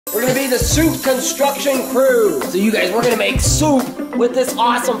We're gonna be the soup construction crew. So you guys, we're gonna make soup with this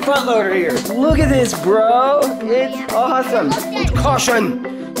awesome front loader here. Look at this, bro. It's awesome.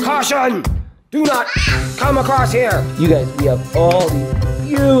 Caution, caution. Do not come across here. You guys, we have all these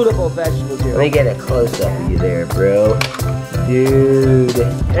beautiful vegetables here. Let me get a close-up of you there, bro. Dude.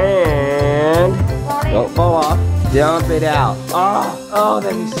 And don't fall off. Dump it out. Oh,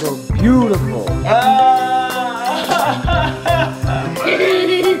 that is so beautiful.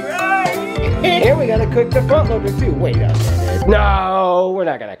 And we gotta cook the front loader too. Wait a minute. No, we're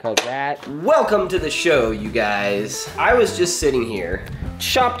not gonna cook that. Welcome to the show, you guys. I was just sitting here,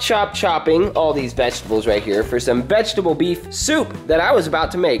 chopping all these vegetables right here for some vegetable beef soup that I was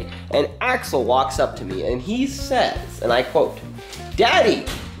about to make. And Axel walks up to me and he says, and I quote, "Daddy,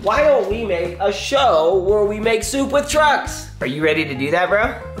 why don't we make a show where we make soup with trucks?" Are you ready to do that,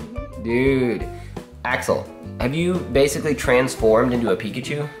 bro? Dude, Axel, have you basically transformed into a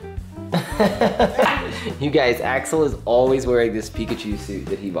Pikachu? You guys, Axel is always wearing this Pikachu suit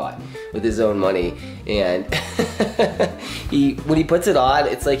that he bought with his own money, and when he puts it on,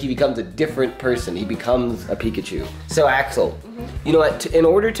 it's like he becomes a different person. He becomes a Pikachu. So Axel, you know what? In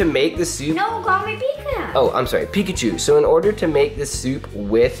order to make the soup— No, call me Pika. Oh, I'm sorry, Pikachu. So in order to make this soup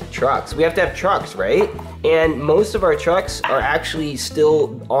with trucks, we have to have trucks, right? And most of our trucks are actually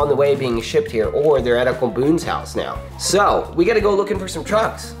still on the way being shipped here, or they're at Uncle Boone's house now. So we gotta go looking for some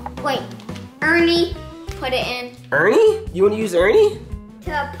trucks. Wait, Ernie, put it in. Ernie? You want to use Ernie?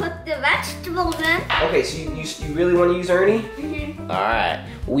 To put the vegetables in. Okay, so you really want to use Ernie? Mm-hmm. All right,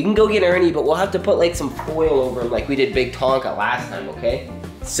 we can go get Ernie, but we'll have to put like some foil over him like we did Big Tonka last time, okay?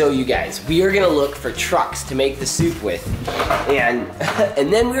 So you guys, we are gonna look for trucks to make the soup with, and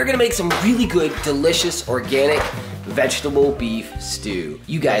then we're gonna make some really good, delicious, organic vegetable beef stew.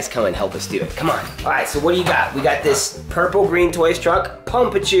 You guys come and help us do it. Come on. All right, so what do you got? We got this purple green toys truck,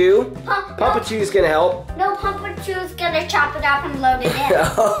 Pompachu. Pompachu's gonna help. No, Pompachu's gonna chop it up and load it in.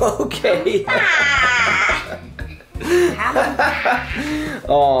 Okay.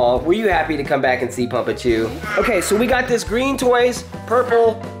 Oh, were you happy to come back and see Pompachu? Okay, so we got this green toys,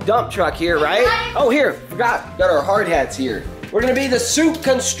 purple dump truck here, right? Oh, here, forgot. Got our hard hats here. We're gonna be the soup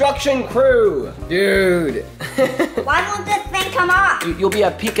construction crew. Dude. Why won't this thing come off? You'll be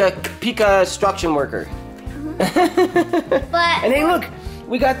a construction worker. But and hey, look,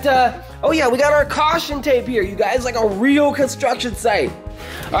 we got, oh yeah, we got our caution tape here, you guys, like a real construction site.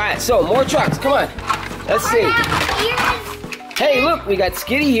 All right, so more trucks, come on. Let's see. Hey, look, we got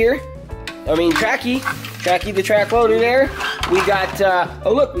Skitty here. I mean, Tracky the track loader there. We got,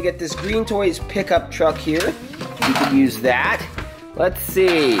 oh look, we got this Green Toys pickup truck here. We could use that. Let's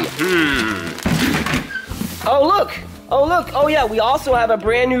see. Oh look, oh yeah, we also have a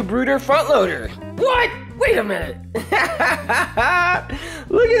brand new Bruder front loader. What? Wait a minute. Look at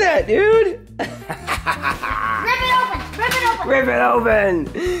that, dude. Rip it open.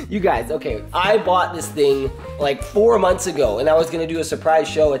 You guys, okay, I bought this thing like 4 months ago, and I was gonna do a surprise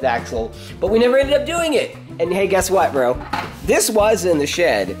show with Axel, but we never ended up doing it. And hey, guess what, bro? This was in the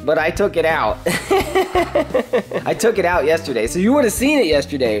shed, but I took it out. I took it out yesterday, so you would have seen it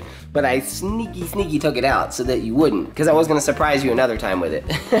yesterday, but I sneaky took it out so that you wouldn't, because I was gonna surprise you another time with it.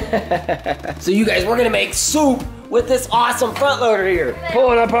 So you guys, we're gonna make soup with this awesome front loader here.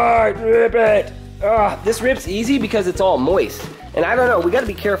 Pull it apart, rip it. This rips easy because it's all moist. And I don't know, we gotta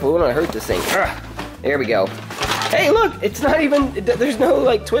be careful, we don't wanna hurt this thing. There we go. Hey, look, it's not even, there's no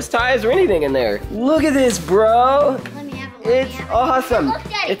like twist ties or anything in there. Look at this, bro. It's awesome.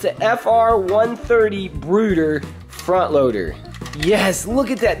 It's a FR130 Bruder front loader. Yes,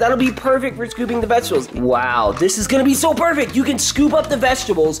 look at that. That'll be perfect for scooping the vegetables. Wow, this is gonna be so perfect. You can scoop up the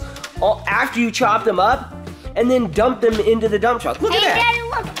vegetables after you chop them up and then dump them into the dump truck. Look at that. Hey, Daddy,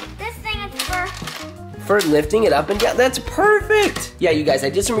 look. This thing is for lifting it up and down. That's perfect. Yeah, you guys, I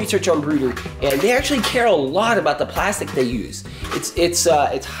did some research on Bruder, and they actually care a lot about the plastic they use. It's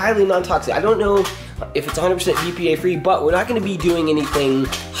highly non-toxic. I don't know if it's 100% BPA free, but we're not gonna be doing anything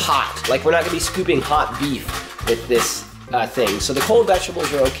hot. Like, we're not gonna be scooping hot beef with this thing. So the cold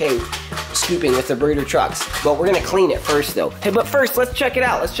vegetables are okay scooping with the Bruder trucks, but we're gonna clean it first though. Hey, but first, let's check it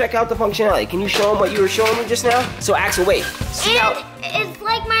out. Let's check out the functionality. Can you show them what you were showing me just now? So Axel, wait. See how it's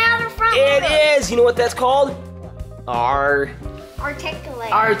like my other front it loader. is. You know what that's called?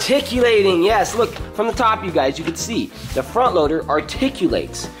 Articulating, yes. Look, from the top, you guys, you can see the front loader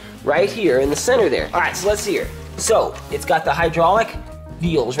articulates right here in the center there. All right, so let's see here. So it's got the hydraulic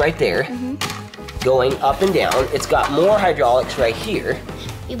wheels right there, going up and down. It's got more hydraulics right here.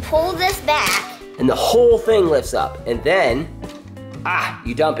 You pull this back, and the whole thing lifts up, and then,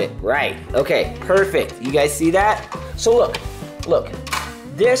 you dump it. Right, okay, perfect. You guys see that? So look,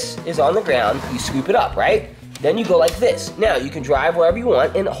 this is on the ground, you scoop it up, right? Then you go like this. Now you can drive wherever you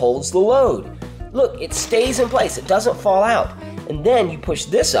want and it holds the load. Look, it stays in place, it doesn't fall out. And then you push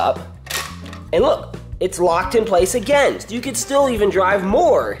this up, and look, it's locked in place again. So you could still even drive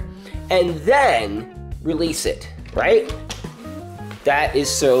more, and then release it, right? That is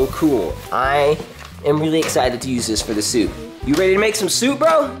so cool. I am really excited to use this for the soup. You ready to make some soup,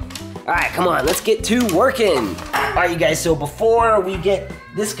 bro? All right, come on, let's get to working. All right, you guys, so before we get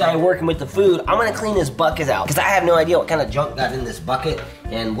this guy working with the food, I'm gonna clean his bucket out because I have no idea what kind of junk got in this bucket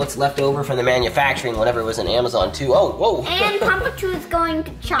and what's left over from the manufacturing, whatever was in Amazon too. Oh, whoa. And Pompachu is going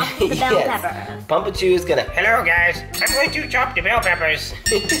to chop the bell pepper. Pompachu is gonna, hello guys, I'm going to chop the bell peppers.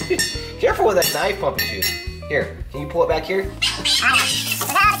 Careful with that knife, Pompachu. Here, can you pull it back here?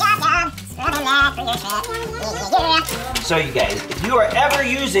 So you guys, if you are ever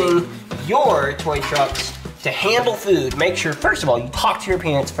using your toy trucks to handle food, make sure, first of all, you talk to your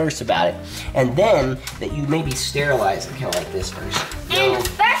parents first about it, and then that you maybe sterilize it, kind of like this first. And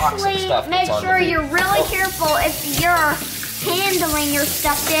especially make sure you're really careful if you're handling your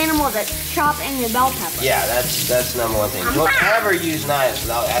stuffed animal that's chopping the bell pepper. Yeah, that's number one thing. Don't ever use knives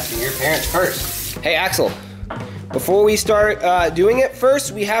without asking your parents first. Hey, Axel, before we start doing it,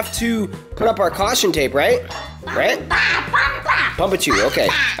 first we have to put up our caution tape, right? Right? Pompachu, okay.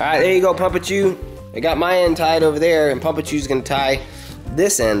 All right, there you go, Pompachu. I got my end tied over there, and Pompachu's gonna tie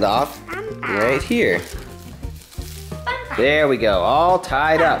this end off right here. There we go, all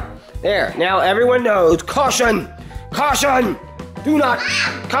tied up. There, now everyone knows, caution, caution, do not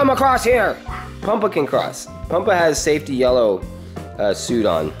come across here. Pumpa can cross. Pumpa has safety yellow suit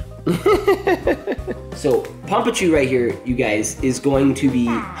on. So Pompachu right here, you guys, is going to be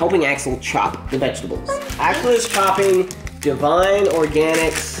helping Axel chop the vegetables. Axel is chopping Divine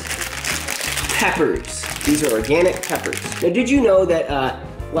Organics peppers. These are organic peppers. Now, did you know that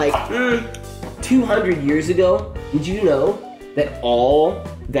like 200 years ago, did you know that all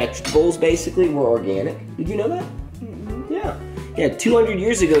vegetables basically were organic? Did you know that? Yeah. Yeah, 200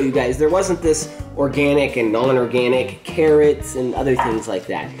 years ago, you guys, there wasn't this organic and non-organic carrots and other things like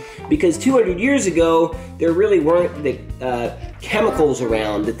that. Because 200 years ago, there really weren't the chemicals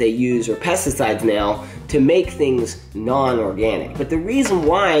around that they use, or pesticides now, to make things non-organic. But the reason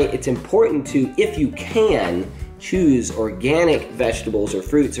why it's important to, if you can, choose organic vegetables or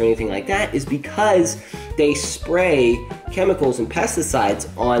fruits or anything like that is because they spray chemicals and pesticides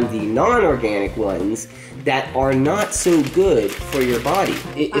on the non-organic ones that are not so good for your body.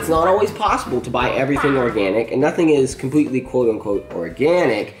 It's not always possible to buy everything organic, and nothing is completely quote-unquote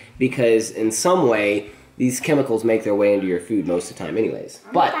organic because in some way these chemicals make their way into your food most of the time anyways.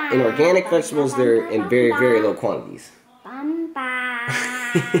 But in organic vegetables, they're in very, very low quantities.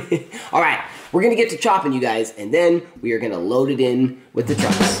 All right, we're gonna get to chopping, you guys, and then we are gonna load it in with the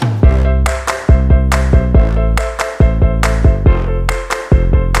trucks.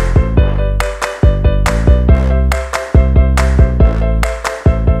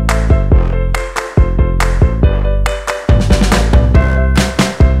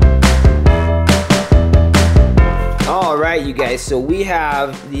 You guys, so we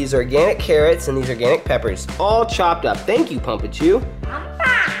have these organic carrots and these organic peppers all chopped up. Thank you, Pompachu.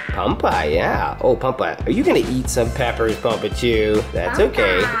 Pumpa, yeah. Oh, Pumpa, are you gonna eat some peppers, Pompachu? That's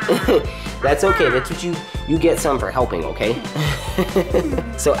okay. That's okay. That's what you get some for helping, okay?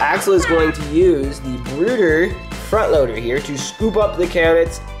 So Axel is going to use the Bruder front loader here to scoop up the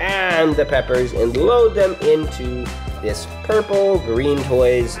carrots and the peppers and load them into this purple Green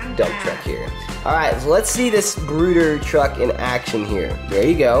Toys dump truck here. All right, so let's see this Bruder truck in action here. There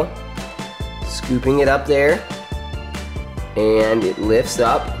you go. Scooping it up there. And it lifts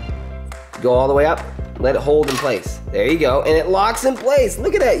up. Go all the way up. Let it hold in place. There you go. And it locks in place.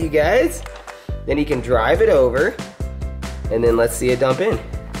 Look at that, you guys. Then you can drive it over. And then let's see it dump in.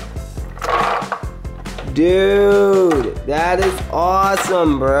 Dude, that is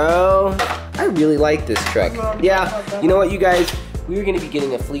awesome, bro. I really like this truck. Yeah, you know what, you guys? We were going to be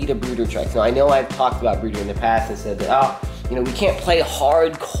getting a fleet of Bruder trucks. Now, I know I've talked about Bruder in the past and said that, oh, you know, we can't play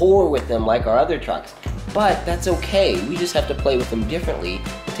hardcore with them like our other trucks. But that's okay. We just have to play with them differently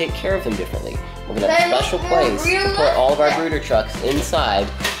and take care of them differently. We're going to have a special place to put all of our Bruder trucks inside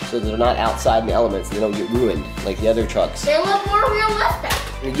so that they're not outside in the elements and they don't get ruined like the other trucks. They look more realistic.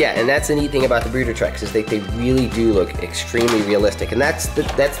 Yeah, and that's the neat thing about the Bruder trucks is they really do look extremely realistic. And that's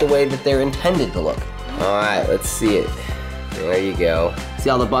the way that they're intended to look. All right, let's see it. There you go. See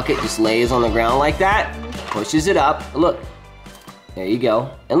how the bucket just lays on the ground like that? Pushes it up. Look. There you go.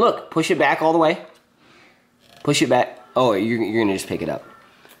 And look, push it back all the way. Push it back. Oh, you're gonna just pick it up.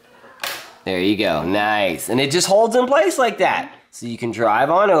 There you go. Nice. And it just holds in place like that. so you can drive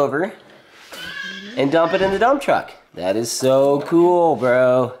on over and dump it in the dump truck. That is so cool,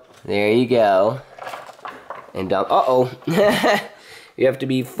 bro. There you go. And dump, uh-oh. You have to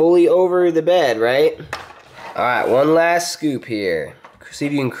be fully over the bed, right? All right, one last scoop here. See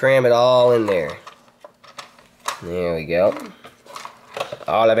if you can cram it all in there. There we go.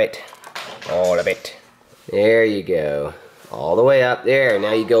 All of it. All of it. There you go. All the way up there.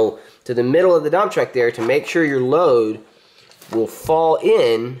 Now you go to the middle of the dump truck there to make sure your load will fall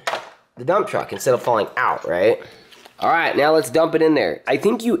in the dump truck instead of falling out, right? All right, now let's dump it in there. I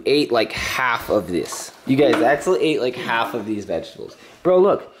think you ate like half of this. You guys actually ate like half of these vegetables. Bro,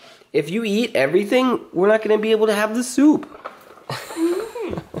 look, if you eat everything, we're not gonna be able to have the soup.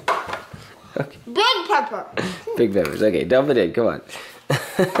 Okay. Big pepper. Big peppers, okay, dump it in, come on.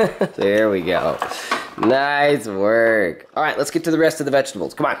 There we go. Nice work. All right, let's get to the rest of the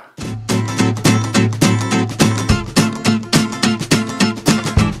vegetables, come on.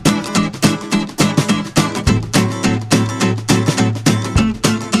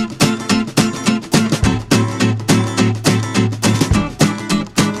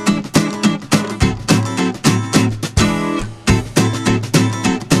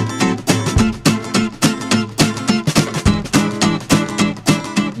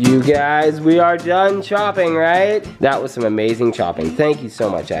 You guys, we are done chopping, right? That was some amazing chopping. Thank you so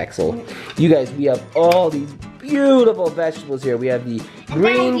much, Axel. You guys, we have all these beautiful vegetables here. We have the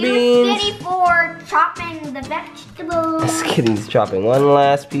green beans. Skitty for chopping the vegetables. Skitty's chopping one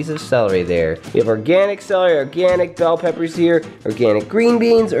last piece of celery there. We have organic celery, organic bell peppers here, organic green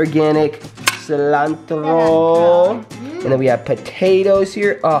beans, organic cilantro. And then we have potatoes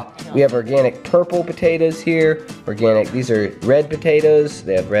here. Oh, we have organic purple potatoes here. Organic, these are red potatoes.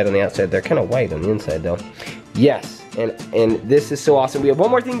 They have red on the outside. They're kind of white on the inside though. Yes, and this is so awesome. We have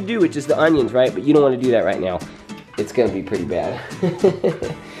one more thing to do, which is the onions, right? But you don't want to do that right now. It's gonna be pretty bad.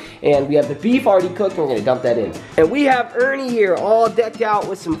 And we have the beef already cooked, and we're gonna dump that in. And we have Ernie here, all decked out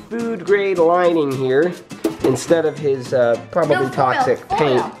with some food grade lining here, instead of his probably toxic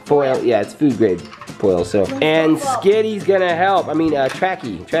paint. Foil, yeah, it's food grade foil, so. And Skitty's gonna help. I mean,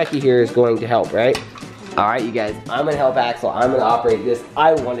 Tracky here is going to help, right? All right, you guys, I'm gonna help Axel. I'm gonna operate this.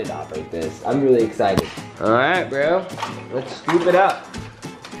 I wanted to operate this. I'm really excited. All right, bro, let's scoop it up.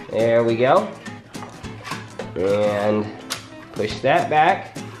 There we go. And push that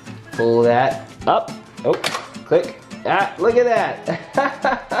back. Pull that up. Oh, click. Ah, look at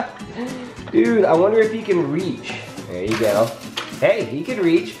that. Dude, I wonder if he can reach. There you go. Hey, he can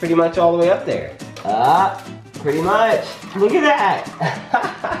reach pretty much all the way up there. Pretty much. Look at that.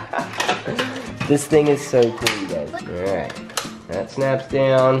 This thing is so cool, you guys. All right, that snaps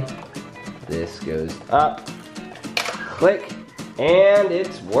down. This goes up. Click, and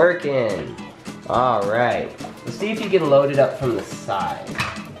it's working. All right, let's see if you can load it up from the side.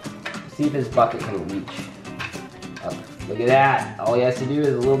 See if his bucket can reach up. Look at that. All he has to do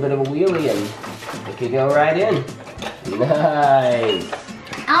is a little bit of a wheelie and it can go right in. Nice.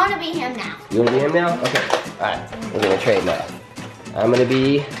 I want to be him now. You want to be him now? Okay. All right, we're gonna trade now. I'm gonna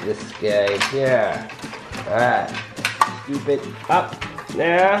be this guy here. All right, scoop it up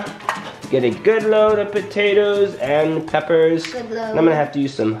there. Get a good load of potatoes and peppers. Good load. And I'm gonna have to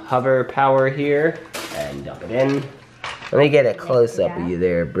use some hover power here and dump it in. Let me get a close-up of you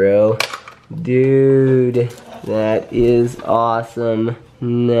there, bro. Dude, that is awesome.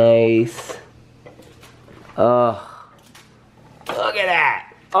 Nice. Oh, look at that.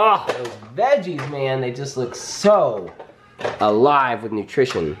 Oh, those veggies, man, they just look so alive with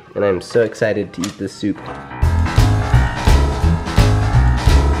nutrition. And I'm so excited to eat this soup.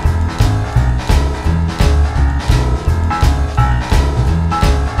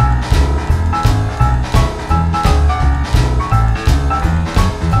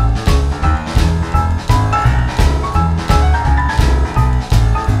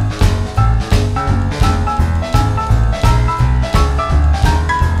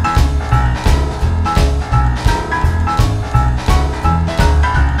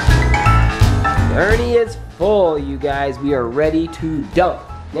 Ernie is full, you guys. We are ready to dump.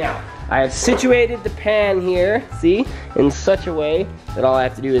 Now, I have situated the pan here, see, in such a way that all I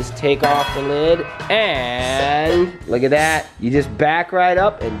have to do is take off the lid and look at that. You just back right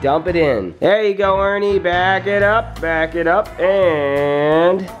up and dump it in. There you go, Ernie. Back it up,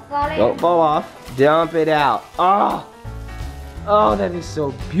 and don't fall off. Dump it out. Oh, that is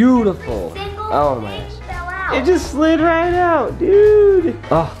so beautiful. Oh my gosh. It just slid right out, dude.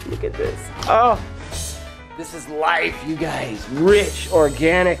 Oh, look at this. Oh, this is life, you guys. Rich,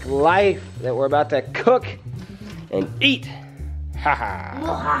 organic life that we're about to cook and eat. Ha ha.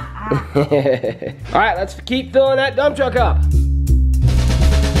 All right, let's keep filling that dump truck up.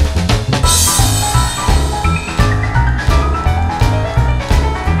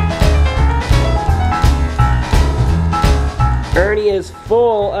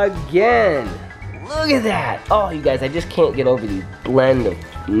 full again. Look at that. Oh, you guys, I just can't get over the blend of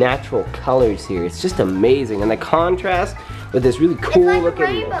natural colors here. It's just amazing. And the contrast with this really cool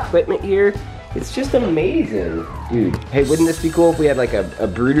looking equipment here, it's just amazing. Dude, hey, wouldn't this be cool if we had like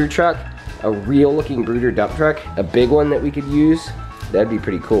a Bruder truck? A real looking Bruder dump truck? A big one that we could use? That'd be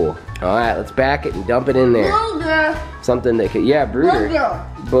pretty cool. All right, let's back it and dump it in there. Booger. Something that could, yeah, Bruder.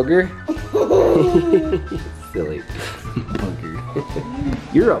 Booger. Silly. Booger.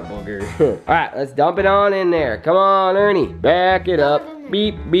 You're a booger. All right, let's dump it on in there. Come on, Ernie. Back it up.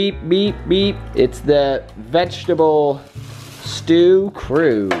 Beep, beep, beep, beep. It's the vegetable stew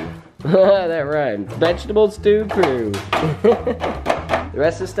crew. That rhymes. Vegetable stew crew. The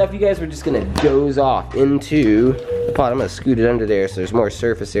rest of the stuff, you guys, we're just gonna doze off into the pot. I'm gonna scoot it under there so there's more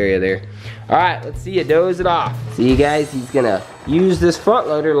surface area there. All right, let's see you doze it off. See, you guys, he's gonna use this front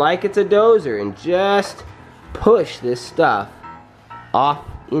loader like it's a dozer and just push this stuff off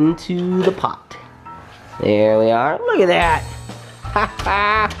into the pot. There we are. Look at that. Ha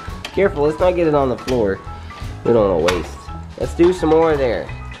ha. Careful, let's not get it on the floor. We don't want to waste. Let's do some more there.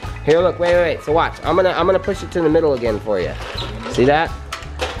 Here, look, wait. So watch. I'm gonna push it to the middle again for you. See that?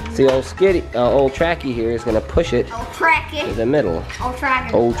 See, old Tracky here is gonna push it to the middle. Old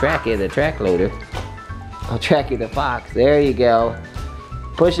Tracky, the track loader. Old Tracky the fox. There you go.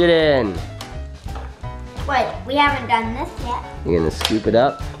 Push it in. Wait, we haven't done this yet. You're gonna scoop it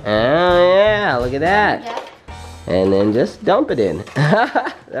up. Oh yeah, look at that. Yep. And then just dump it in.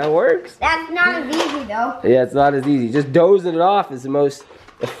 That works. That's not as easy though. Yeah, it's not as easy. Just dozing it off is the most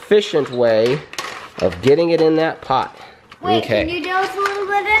efficient way of getting it in that pot. Wait, okay. Can you doze a little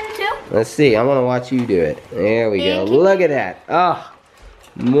bit in too? Let's see, I'm gonna watch you do it. There we go, look at that. Oh,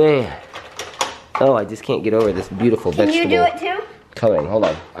 man. Oh, I just can't get over this beautiful vegetable. Can you do it too? Coloring, hold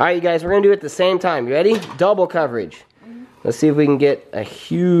on. All right, you guys, we're gonna do it at the same time. You ready? Double coverage. Let's see if we can get a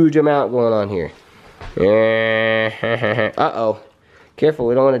huge amount going on here. Uh-oh. Careful,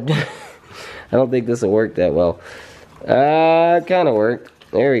 we don't wanna do, I don't think this will work that well. It kinda worked.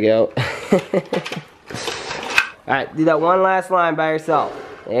 There we go. Alright, do that one last line by yourself.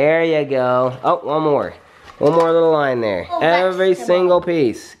 There you go. Oh, one more. One more little line there. Every single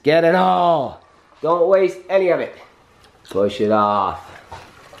piece. Get it all. Don't waste any of it. Push it off.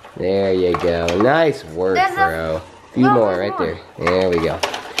 There you go. Nice work, bro. A few more right there. There we go.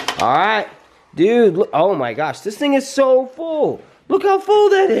 Alright. Dude, look. Oh my gosh. This thing is so full. Look how full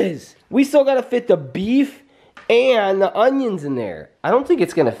that is. We still gotta fit the beef and the onions in there. I don't think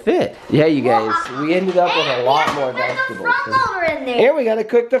it's gonna fit. Yeah, you guys, we ended up with a lot more vegetables. Front loader in there. And we gotta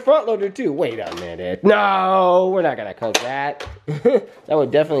cook the front loader too. Wait a minute. No, we're not gonna cook that. That would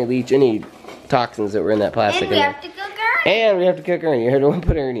definitely leach any toxins that were in that plastic. And we have to cook Ernie. And we have to cook Ernie. You heard one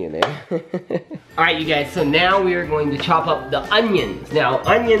put Ernie in there. Alright, you guys, so now we are going to chop up the onions. Now,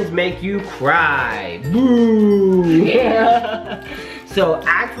 onions make you cry. Boo! Yeah. So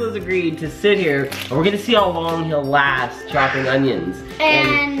Axel has agreed to sit here, and we're gonna see how long he'll last chopping onions.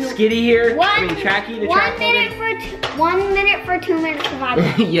 And Skitty here, Tracky the track loader. 1 minute for 2 minutes of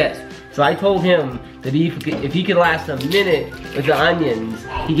onions. Yes. So I told him that if he could last a minute with the onions,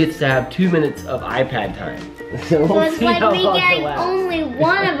 he gets to have 2 minutes of iPad time. So we'll it's see like how me long getting it lasts. only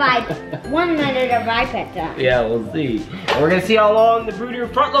 1 minute of iPad time. Yeah, we'll see. And we're gonna see how long the Bruder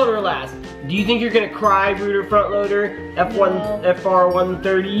front loader lasts. Do you think you're gonna cry, Bruder front loader? FR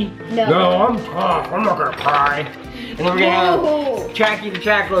 130? No. No, I'm tough. I'm not gonna cry. And then we're gonna have Tracky the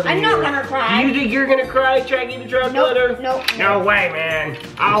track loader. I'm not gonna cry. Do you think you're gonna cry, Tracky the track loader? Nope. No way, man.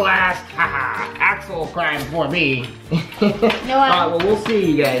 I'll last. Haha. Axel will cry before me. No, Alright, well, we'll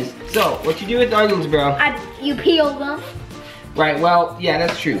see, you guys. So, what you do with the onions, bro? You peel them. Right, well, yeah,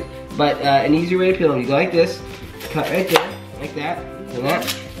 that's true. But an easier way to peel them, you go like this, cut right there, like that, and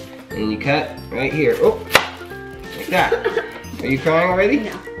that, and you cut right here. Oh, like that. Are you crying already?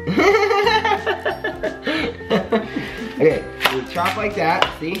 No. Okay, so you chop like that,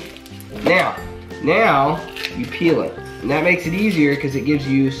 see? Now you peel it. And that makes it easier because it gives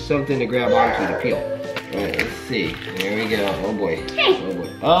you something to grab onto to peel. Alright, let's see. There we go. Oh boy. Hey. Oh boy.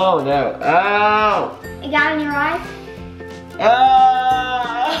 Oh no. Oh! You got it in your eyes?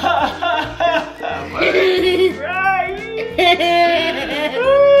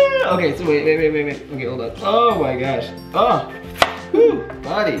 Okay, so wait. Okay, hold on. Oh my gosh. Oh! Whew,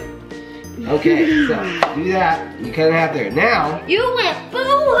 buddy. Okay, so do that. You cut it in half there. Now. You went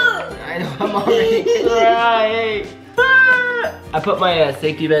boo-hoo! I know, I'm already crying. I put my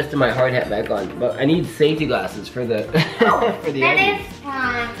safety vest and my hard hat back on, but I need safety glasses for the for the That onions. is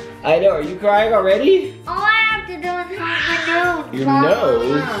fine. I know. Are you crying already? All I have to do is hold my nose. Your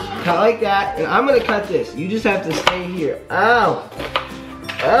nose? Cut like that, and I'm gonna cut this. You just have to stay here. Ow!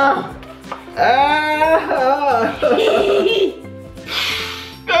 I'm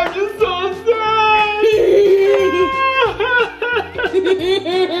just so sad.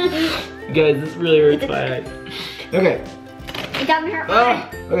 Guys, this really hurts my eye. Okay. It got me hurt my eye.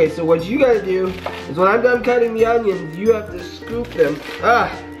 Okay, so what you gotta do is when I'm done cutting the onions, you have to scoop them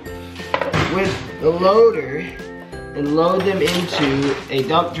with the loader and load them into a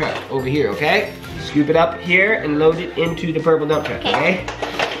dump truck over here, okay? Scoop it up here and load it into the purple dump truck, okay?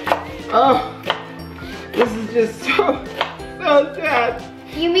 Oh, this is just so sad.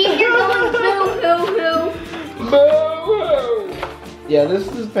 You mean you're going boo-hoo-hoo? Boo-hoo! Yeah, this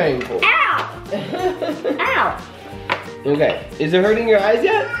is painful. Ow! Ow! Okay, is it hurting your eyes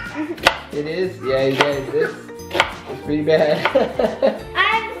yet? It is? Yeah, you guys, this is pretty bad.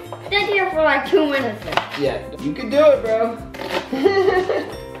 I've stood here for like 2 minutes now. Yeah, you can do it, bro.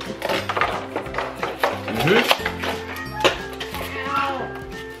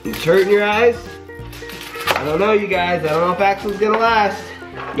 It's hurting your eyes? I don't know, you guys. I don't know if Axel's gonna last.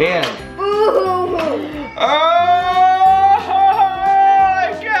 Man. Ooh. Oh,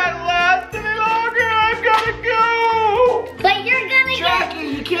 I can't last any longer. I've gotta go. But you're gonna Jackie,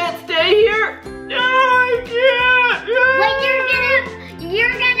 you can't stay here. No, I can't. But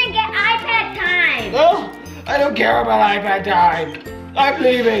you're gonna get iPad time. No, I don't care about iPad time. I'm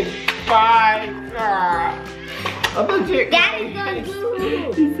leaving. Bye. I'm gonna take. Daddy's going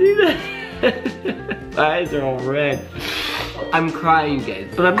boo-hoo. You see that? My eyes are all red. I'm crying,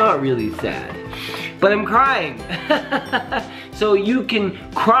 guys, but I'm not really sad. But I'm crying. So you can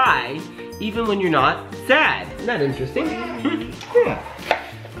cry even when you're not sad. Isn't that interesting? Yeah.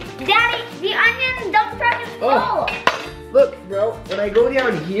 Daddy, the onion dump truck is full. Oh, look, bro, when I go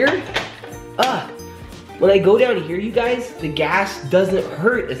down here, you guys, the gas doesn't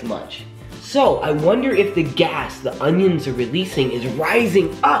hurt as much. So I wonder if the gas the onions are releasing is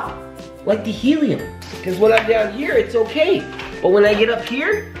rising up like the helium. Because when I'm down here, it's okay. But when I get up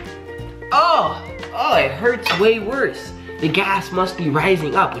here, oh, it hurts way worse. The gas must be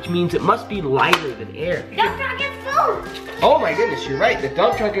rising up, which means it must be lighter than air. Dump truck is full. Oh my goodness, you're right. The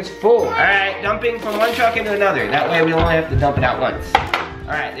dump truck is full. All right, dumping from one truck into another. That way we only have to dump it out once.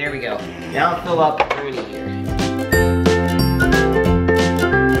 All right, there we go. Now fill up Ernie here.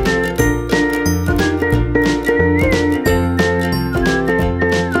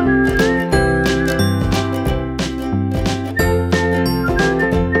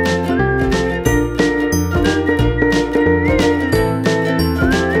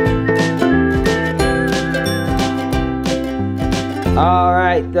 All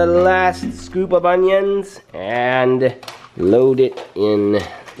right, the last scoop of onions and load it in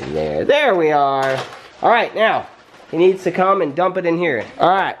there. There we are. All right, now he needs to come and dump it in here. All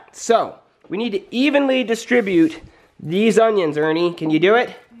right, so we need to evenly distribute these onions, Ernie. Can you do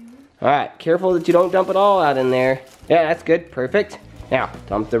it? All right, careful that you don't dump it all out in there. Yeah, that's good, perfect. Now,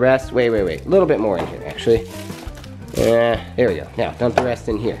 dump the rest, wait. A little bit more in here, actually. There we go. Now, dump the rest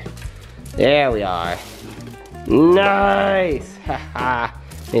in here. There we are. Nice! Haha.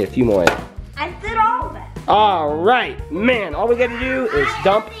 Need a few more. I did all of it. All right, man. All we got to do is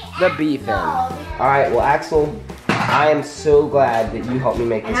dump the beef in. All right. Well, Axel, I am so glad that you helped me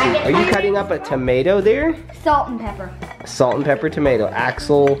make this soup. Are you cutting up a tomato there? Salt and pepper. Salt and pepper tomato.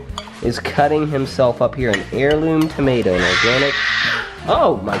 Axel is cutting himself up here an heirloom tomato, an organic.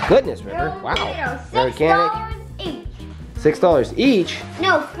 Oh my goodness, River! Wow. Organic. $6 each. $6 each.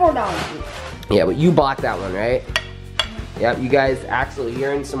 No, $4 each. Yeah, but you bought that one, right? Yep, you guys, Axel, he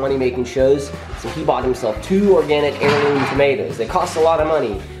earned some money making shows, so he bought himself 2 organic heirloom tomatoes. They cost a lot of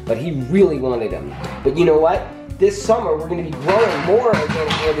money, but he really wanted them. But you know what? This summer, we're gonna be growing more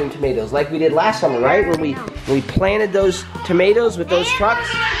organic heirloom tomatoes like we did last summer, right? When we planted those tomatoes with those trucks.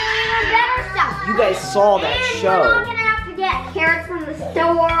 Better stuff. You guys saw that show. We're not gonna have to get carrots from the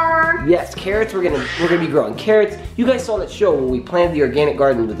store. Yes, carrots, we're gonna be growing carrots. You guys saw that show when we planted the organic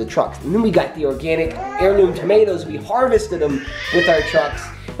garden with the trucks. And then we got the organic heirloom tomatoes. We harvested them with our trucks.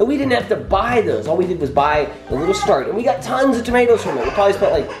 And we didn't have to buy those. All we did was buy a little start. And we got tons of tomatoes from it. We probably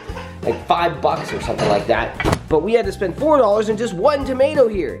spent like $5 or something like that. But we had to spend $4 on just 1 tomato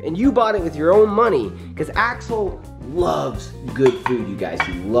here. And you bought it with your own money. Because Axel loves good food, you guys.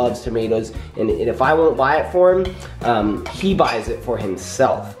 He loves tomatoes. And if I won't buy it for him, he buys it for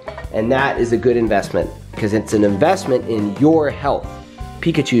himself. And that is a good investment. Because it's an investment in your health.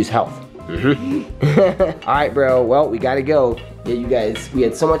 Pikachu's health. All right, bro. Well, we gotta go. Yeah, you guys, we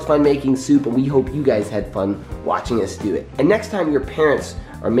had so much fun making soup, and we hope you guys had fun watching us do it. And next time your parents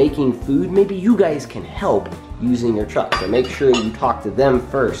are making food, maybe you guys can help using your truck. So make sure you talk to them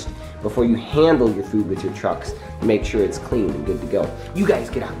first before you handle your food with your trucks. Make sure it's clean and good to go. You guys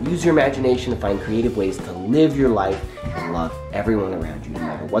get out, use your imagination to find creative ways to live your life and love everyone around you, no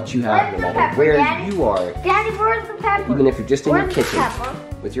matter what you have, no matter where you are. Daddy, where's the pepper? Even if you're just in your kitchen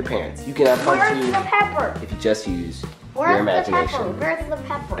with your parents, you can have fun too. Where's the pepper? If you just use your imagination. Where's the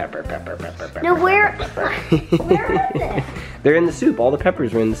pepper? Pepper. No, where? Where is it? They're in the soup. All the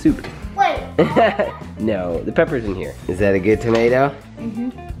peppers are in the soup. Wait. No, the pepper's in here. Is that a good tomato?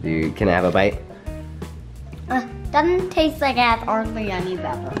 Mm-hmm. Can I have a bite? Doesn't taste like it has hardly any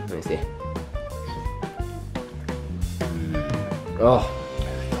pepper. Let me see. Oh,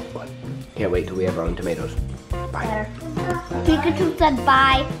 can't wait till we have our own tomatoes. Bye. Pikachu said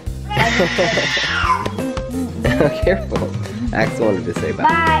bye. Careful. Axel wanted to say bye.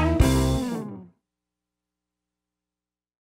 Bye.